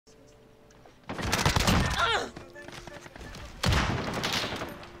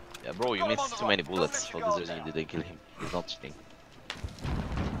Yeah, bro, you missed too many bullets for this reason you didn't kill him. He's not cheating.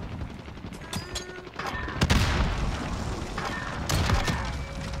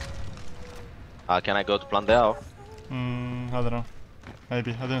 Can I go to Plandeo? I don't know.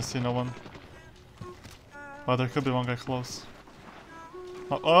 Maybe. I didn't see no one. Oh, there could be one guy close.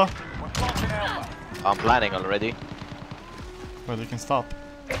 Oh! I'm planning already. Well, you can stop.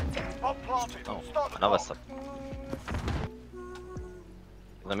 Oh, another stop.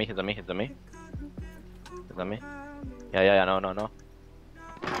 He's on me, he's on me, he's on me. He's on me. Yeah, no.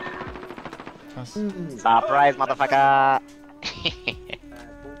 Nice. Surprise, motherfucker!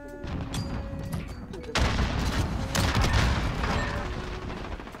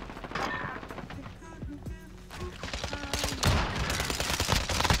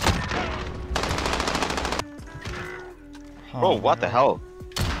 Bro, what the hell?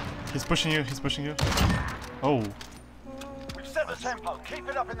 He's pushing you, he's pushing you. Oh. We've set the tempo. Keep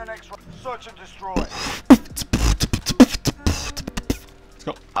it up in the next round. Search and destroy. Let's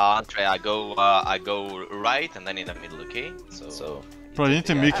go. Andre, I go right and then in the middle, okay? So Bro, you need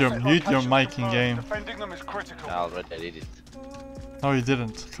to mute your mic in game. Defending them is critical. I already did it. No, you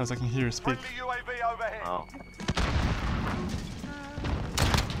didn't, because I can hear you speak. Friendly UAV overhead. Oh.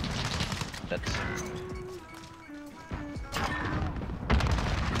 That's...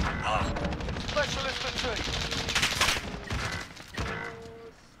 Specialist achieved.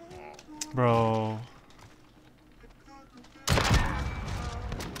 Bro.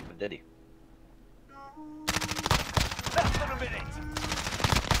 Did he? Less than a minute.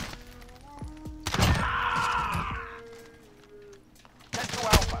 Get to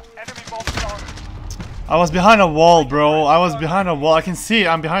Alpha. Enemy bomb zone. I was behind a wall, bro. I was behind a wall. I can see it.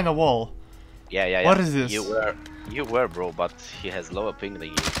 I'm behind a wall. Yeah. What is this? You were, bro, but he has lower ping than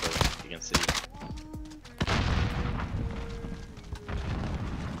you, so you can see.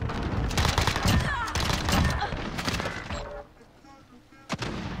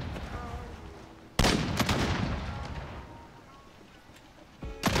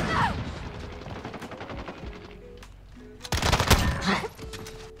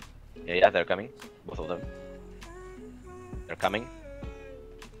 Yeah, they're coming. Both of them. They're coming.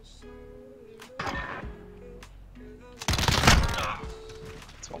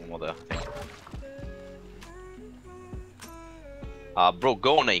 It's one more there, I think. Bro,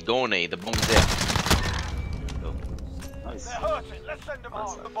 go on A, the bomb's there. Go. Nice. They're hurting. Let's send them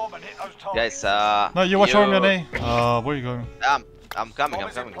on the bomb and hit those targets. Guys, No, you watch Army on A. Where are you going? I'm coming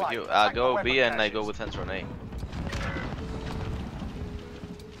with you. Go B and I go with Sensor on A.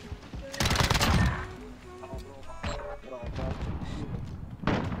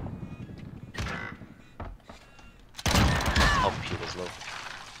 Oh, he was low.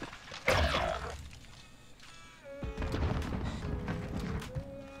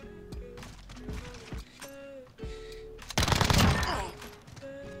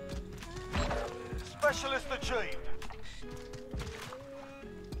 Specialist achieved.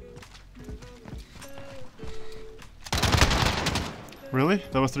 Really?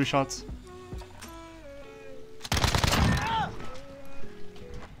 That was 3 shots.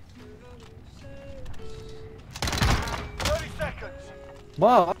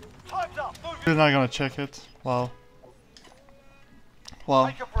 Wow. Time's up. Move You're not gonna check it. Wow. Wow.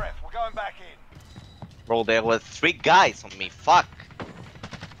 Take a breath. We're going back in. Bro, there were 3 guys on me. Fuck.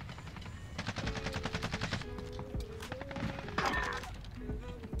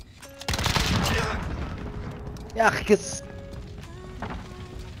 يا أخي كس.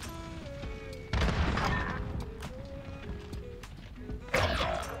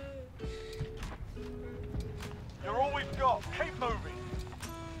 You're all we've got. Keep moving.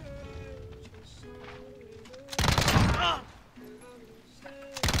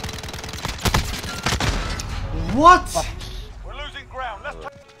 What? We're losing ground. Let's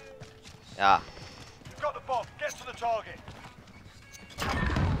take. Yeah. You've got the bomb. Get to the target.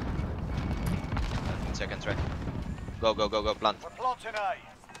 Second track. Go, plant. We're planting A.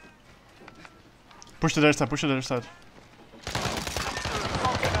 Push to the other side, push to the other side.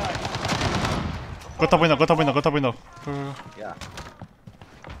 Planting A. Go top window, go top window, go top window. Go. Yeah.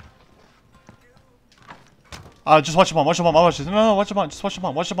 Just watch the bomb, watch the bomb, I'll watch it. No, watch the bomb, just watch the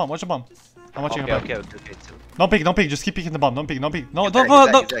bomb, watch the bomb, watch the bomb. I'm watching her back. Okay. Don't peek, just keep peeking the bomb, don't peek. No, He's don't, there, no.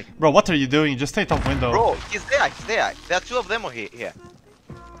 he's there. Bro, what are you doing? Just stay top window. Bro, he's there. There are 2 of them here. You're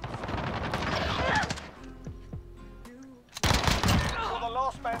the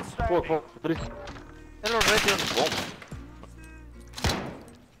last man standing. They're already on the bomb.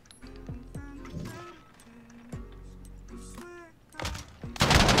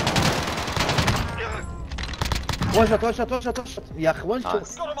 One shot, one shot, one shot, one shot. يا أخي one shot.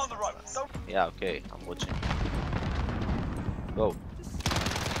 Nice. Got him on the rope. Don't Yeah, okay, I'm watching. Go.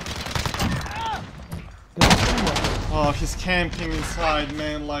 Oh, he's camping inside,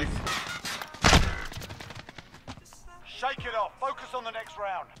 man. Like, shake it off. Focus on the next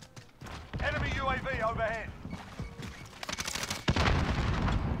round. Enemy UAV overhead.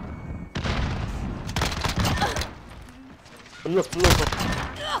 Look, look.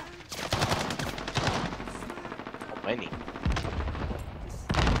 How many?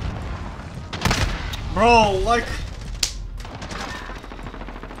 bro, like.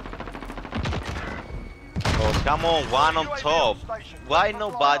 Oh, come on, one on top. Why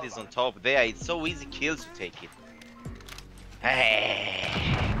nobody's on top there? It's so easy kills to take it.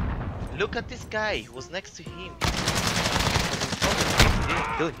 Hey, look at this guy who was next to him. He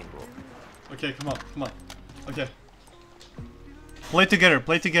didn't kill him, bro. Okay, come on, come on. Okay. Play together,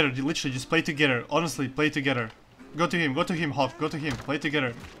 literally just play together. Honestly, play together. Go to him, Hawk, go to him, play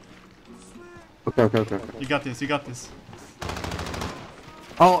together. Okay. You got this, you got this.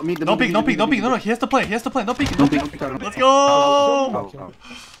 Oh, me. Don't peek, no, he has to play, don't peek, Don't peek. Let's go!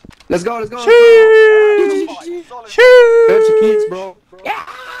 Let's go. Sheesh! 30 kills, bro.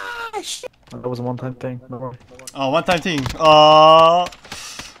 That was a one-time thing. No worry. Oh, one-time thing.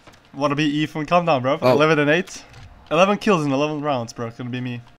 Wanna be Ethan? Calm down, bro. Oh. 11 and 8. 11 kills in 11 rounds, bro. Gonna be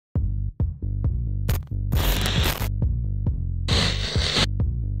me.